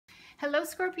Hello,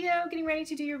 Scorpio. Getting ready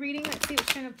to do your reading. Let's see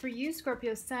what's showing up for you.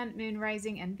 Scorpio, Sun, Moon,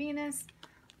 Rising, and Venus.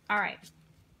 All right.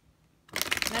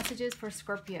 Messages for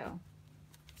Scorpio.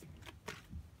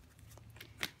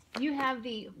 You have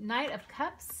the Knight of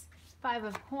Cups, Five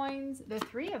of Coins, the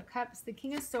Three of Cups, the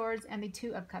King of Swords, and the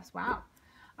Two of Cups. Wow.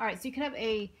 All right. So you can have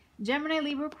a Gemini,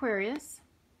 Libra, Aquarius.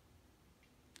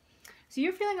 So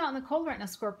you're feeling out in the cold right now,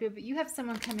 Scorpio, but you have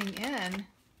someone coming in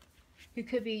who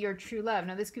could be your true love.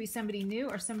 Now, this could be somebody new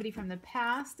or somebody from the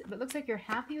past, but it looks like you're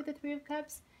happy with the Three of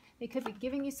Cups. They could be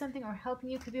giving you something or helping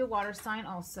you. Could be a water sign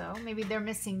also. Maybe they're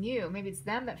missing you. Maybe it's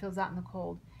them that feels out in the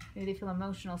cold. Maybe they feel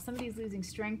emotional. Somebody's losing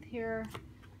strength here,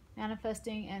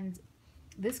 manifesting, and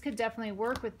this could definitely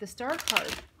work with the Star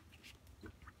card.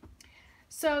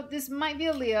 So this might be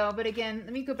a Leo, but again,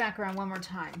 let me go back around one more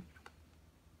time.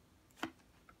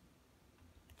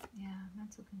 Yeah,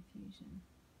 mental confusion.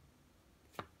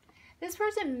 This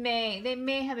person they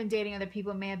may have been dating other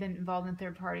people, may have been involved in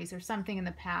third parties or something in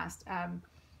the past.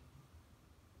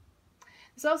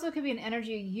 This also could be an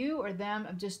energy, you or them,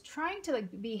 of just trying to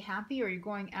like be happy, or you're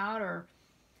going out,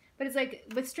 but it's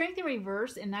like with Strength in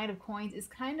reverse and Knight of Coins, it's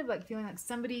kind of like feeling like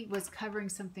somebody was covering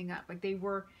something up. Like they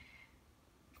were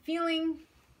feeling,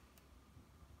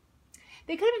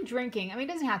 they could have been drinking. I mean,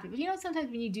 it doesn't have to, but you know,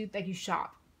 sometimes when you do, like you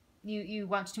shop, you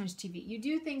watch too much TV. You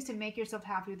do things to make yourself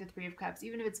happy with the Three of Cups,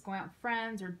 even if it's going out with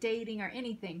friends or dating or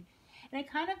anything. And it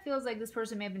kind of feels like this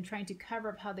person may have been trying to cover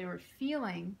up how they were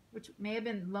feeling, which may have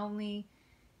been lonely,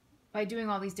 by doing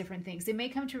all these different things. They may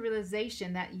come to a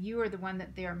realization that you are the one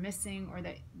that they are missing, or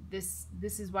that this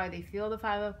is why they feel the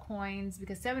Five of Coins,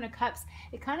 because Seven of Cups,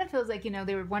 it kind of feels like, you know,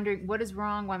 they were wondering, what is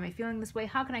wrong? Why am I feeling this way?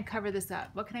 How can I cover this up?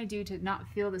 What can I do to not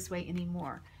feel this way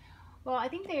anymore? Well, I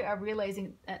think they are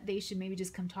realizing that they should maybe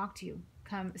just come talk to you,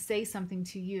 come say something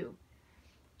to you.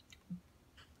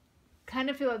 Kind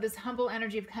of feel like this humble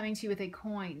energy of coming to you with a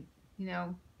coin, you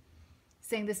know,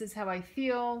 saying this is how I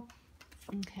feel.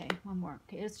 Okay, one more.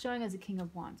 Okay, it's showing as a King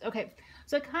of Wands. Okay,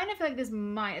 so I kind of feel like this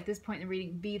might, at this point in the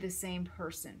reading, be the same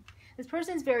person. This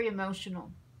person is very emotional.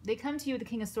 They come to you with the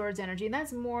King of Swords energy, and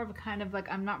that's more of a kind of like,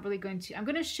 I'm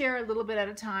going to share a little bit at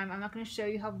a time. I'm not going to show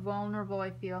you how vulnerable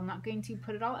I feel. I'm not going to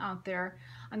put it all out there.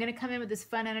 I'm going to come in with this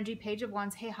fun energy, Page of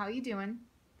Wands. Hey, how you doing?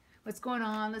 What's going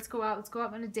on? Let's go out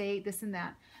on a date, this and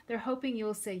that. They're hoping you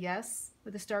will say yes,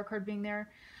 with the Star card being there.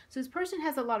 So this person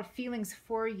has a lot of feelings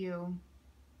for you.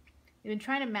 They've been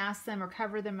trying to mask them or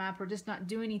cover them up or just not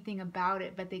do anything about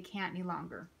it, but they can't any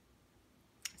longer.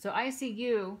 So I see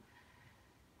you.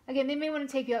 Again, they may want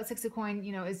to take you out. Six of Coin,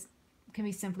 you know, can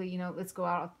be simply, you know, let's go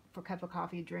out for a cup of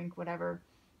coffee, a drink, whatever.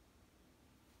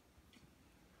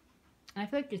 And I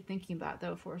feel like you're thinking about it,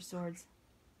 though, Four of Swords.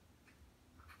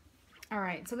 All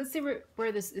right, so let's see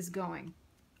where this is going.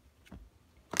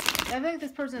 I feel like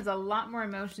this person has a lot more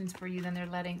emotions for you than they're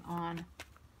letting on.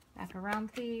 Back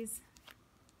around, please.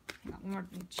 Hang on, one more,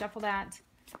 shuffle that.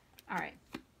 All right.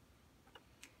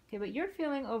 Okay, but you're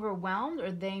feeling overwhelmed,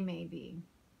 or they may be.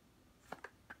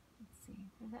 Let's see.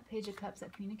 There's that Page of Cups,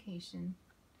 that communication.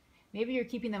 Maybe you're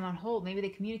keeping them on hold. Maybe they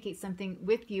communicate something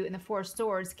with you, and the Four of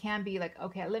Swords can be like,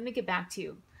 okay, let me get back to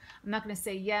you. I'm not going to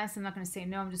say yes. I'm not going to say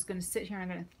no. I'm just going to sit here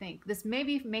and I'm going to think. This may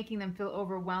be making them feel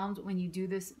overwhelmed when you do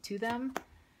this to them.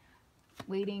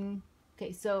 Waiting.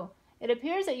 Okay, so it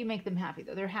appears that you make them happy,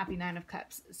 though. They're happy, Nine of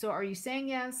Cups. So are you saying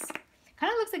yes?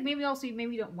 Kind of looks like maybe also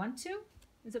maybe you don't want to.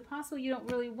 Is it possible you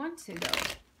don't really want to,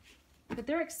 though? But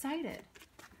they're excited.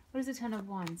 What is the Ten of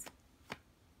Wands?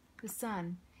 The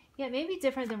Sun. Yeah, it may be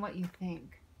different than what you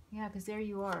think. Yeah, because there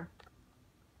you are.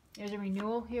 There's a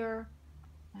renewal here.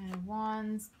 Nine of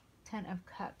Wands. Ten of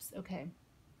Cups. Okay.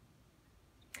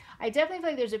 I definitely feel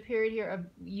like there's a period here of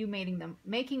you making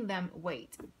them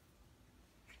wait.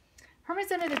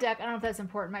 Hermit's under the deck. I don't know if that's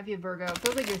important. Might be a Virgo. It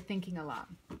feels like you're thinking a lot.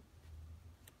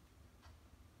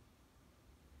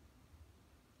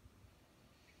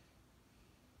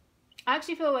 I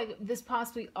actually feel like this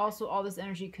possibly also, all this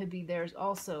energy could be theirs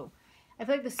also. I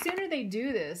feel like the sooner they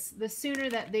do this, the sooner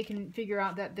that they can figure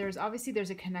out that there's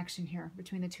a connection here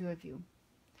between the two of you.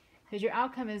 Because your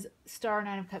outcome is Star,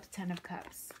 Nine of Cups, Ten of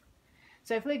Cups.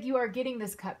 So I feel like you are getting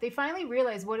this cup. They finally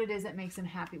realize what it is that makes them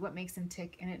happy, what makes them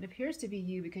tick. And it appears to be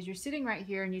you, because you're sitting right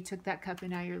here and you took that cup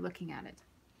and now you're looking at it.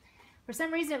 For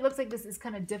some reason, it looks like this is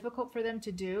kind of difficult for them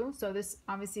to do. So this,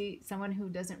 obviously, someone who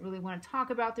doesn't really want to talk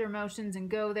about their emotions and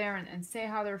go there and say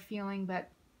how they're feeling.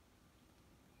 But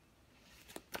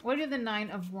what are the Nine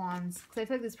of Wands? Because I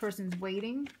feel like this person's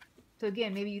waiting. So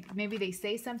again, maybe they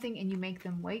say something and you make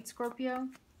them wait, Scorpio.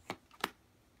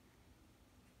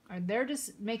 Or they're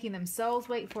just making themselves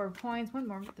wait. Four of Coins. One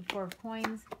more with the Four of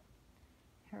Coins.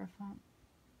 Hierophant.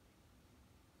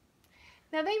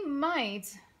 Now they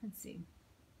might Let's see.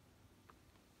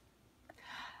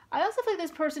 I also feel like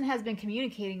this person has been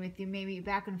communicating with you maybe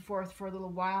back and forth for a little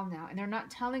while now, and they're not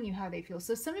telling you how they feel.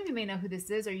 So some of you may know who this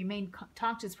is, or you may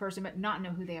talk to this person but not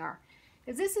know who they are.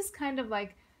 Because this is kind of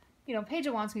like, you know, Page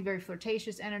of Wands can be very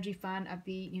flirtatious, energy, fun,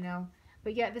 upbeat, you know.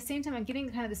 But yet at the same time, I'm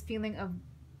getting kind of this feeling of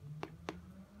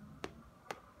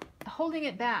holding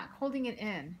it back, holding it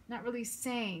in, not really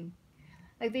saying.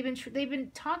 Like they've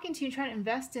been talking to you, trying to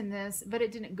invest in this, but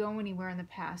it didn't go anywhere in the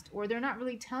past, or they're not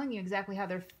really telling you exactly how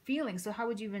they're feeling. So how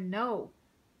would you even know?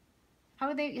 How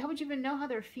would you even know how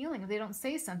they're feeling if they don't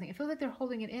say something? It feels like they're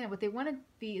holding it in. What they want to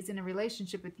be is in a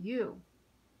relationship with you.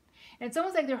 And it's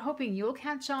almost like they're hoping you'll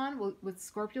catch on. Will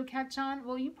Scorpio catch on?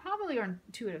 Well, you probably are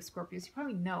intuitive Scorpios. You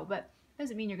probably know, but it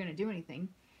doesn't mean you're going to do anything.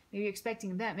 Maybe you're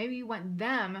expecting them. Maybe you want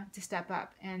them to step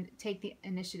up and take the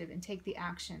initiative and take the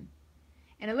action.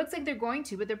 And it looks like they're going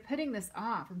to, but they're putting this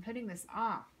off and putting this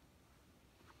off.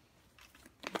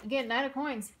 Again, Knight of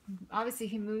Coins. Obviously,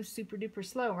 he moves super duper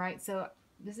slow, right? So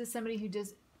this is somebody who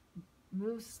just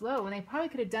moves slow. And they probably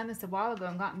could have done this a while ago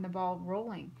and gotten the ball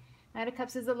rolling. Knight of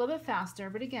Cups is a little bit faster,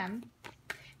 but again,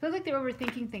 I feel like they're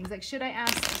overthinking things. Like, should I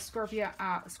ask Scorpio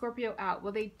out?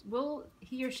 Will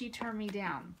he or she turn me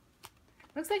down?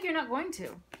 Looks like you're not going to.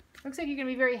 Looks like you're going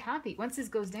to be very happy once this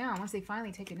goes down, once they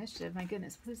finally take initiative. My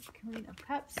goodness. Who's the Queen of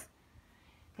Cups?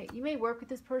 Okay, you may work with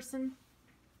this person.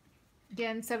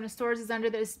 Again, Seven of Swords is under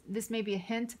this. This may be a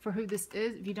hint for who this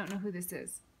is if you don't know who this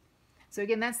is. So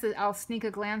again, I'll sneak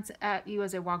a glance at you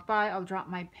as I walk by. I'll drop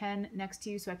my pen next to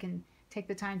you so I can take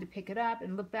the time to pick it up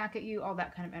and look back at you, all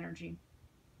that kind of energy.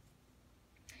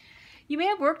 You may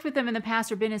have worked with them in the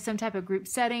past or been in some type of group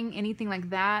setting, anything like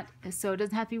that. So it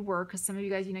doesn't have to be work, because some of you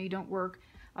guys, you know, you don't work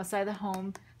outside the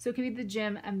home. So it could be the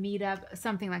gym, a meetup,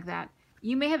 something like that.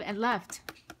 You may have left.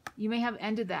 You may have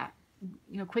ended that,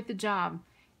 you know, quit the job,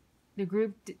 the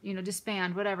group, you know,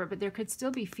 disband, whatever. But there could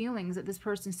still be feelings that this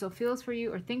person still feels for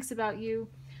you or thinks about you.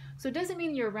 So it doesn't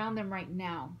mean you're around them right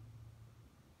now.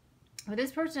 But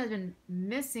this person has been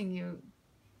missing you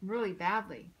really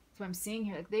badly. That's what I'm seeing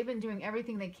here. Like, they've been doing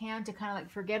everything they can to kind of like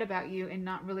forget about you and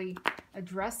not really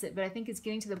address it. But I think it's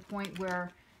getting to the point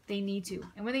where they need to.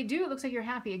 And when they do, it looks like you're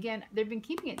happy. Again, they've been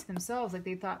keeping it to themselves. Like,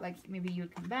 they thought like maybe you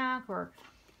would come back, or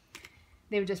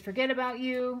they would just forget about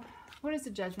you. What is the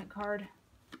Judgment card?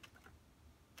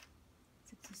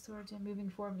 Six of Swords, and moving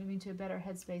forward, moving to a better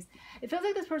headspace. It feels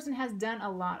like this person has done a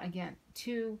lot, again,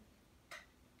 to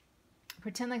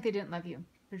pretend like they didn't love you.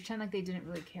 Pretend like they didn't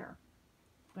really care.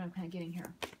 What I'm kind of getting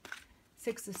here.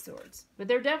 Six of Swords. But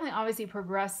they're definitely obviously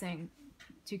progressing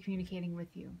to communicating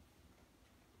with you.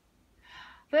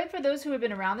 But for those who have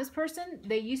been around this person,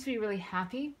 they used to be really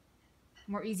happy,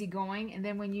 more easygoing. And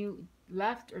then when you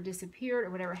left or disappeared or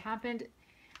whatever happened,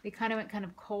 they kind of went kind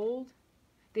of cold.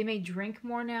 They may drink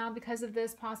more now because of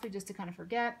this, possibly just to kind of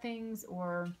forget things,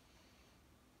 or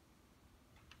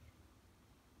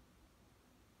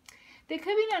they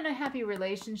could be not in a happy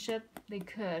relationship. They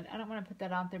could. I don't want to put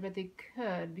that out there, but they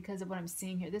could because of what I'm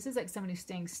seeing here. This is like somebody who's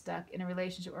staying stuck in a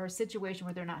relationship or a situation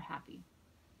where they're not happy.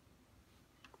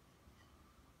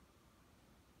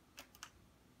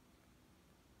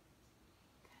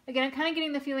 Again, I'm kind of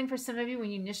getting the feeling for some of you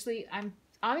when you initially,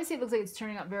 obviously it looks like it's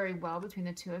turning out very well between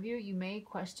the two of you. You may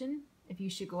question if you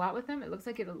should go out with them. It looks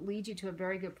like it'll lead you to a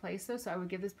very good place though, so I would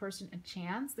give this person a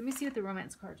chance. Let me see what the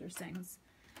romance cards are saying.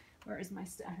 Where is my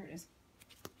stuff? Here it is.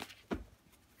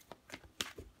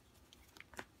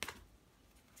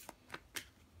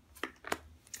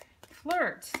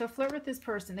 Flirt. So flirt with this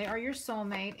person. They are your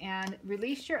soulmate, and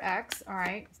release your ex, all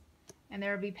right? And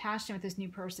there will be passion with this new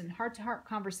person. Heart-to-heart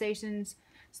conversations.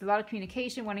 So a lot of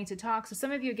communication, wanting to talk. So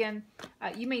some of you, again,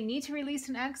 you may need to release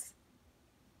an ex.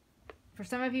 For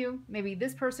some of you, maybe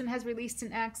this person has released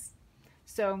an ex.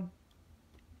 So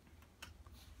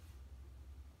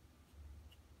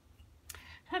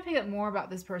trying to pick up more about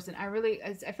this person. I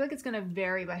feel like it's going to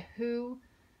vary by who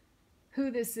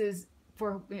this is,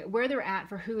 for where they're at,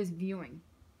 for who is viewing.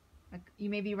 Like, you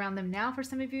may be around them now for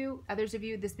some of you. Others of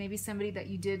you, this may be somebody that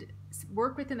you did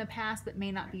work with in the past but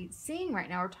may not be seeing right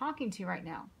now or talking to right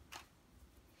now.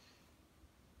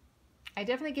 I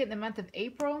definitely get in the month of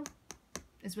April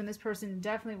is when this person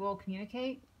definitely will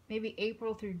communicate. Maybe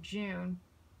April through June,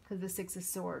 because of the Six of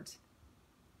Swords.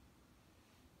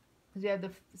 Because we have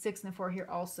the 6 and the 4 here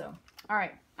also. All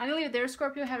right. I'm going to leave it there,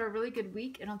 Scorpio. Have a really good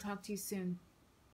week, and I'll talk to you soon.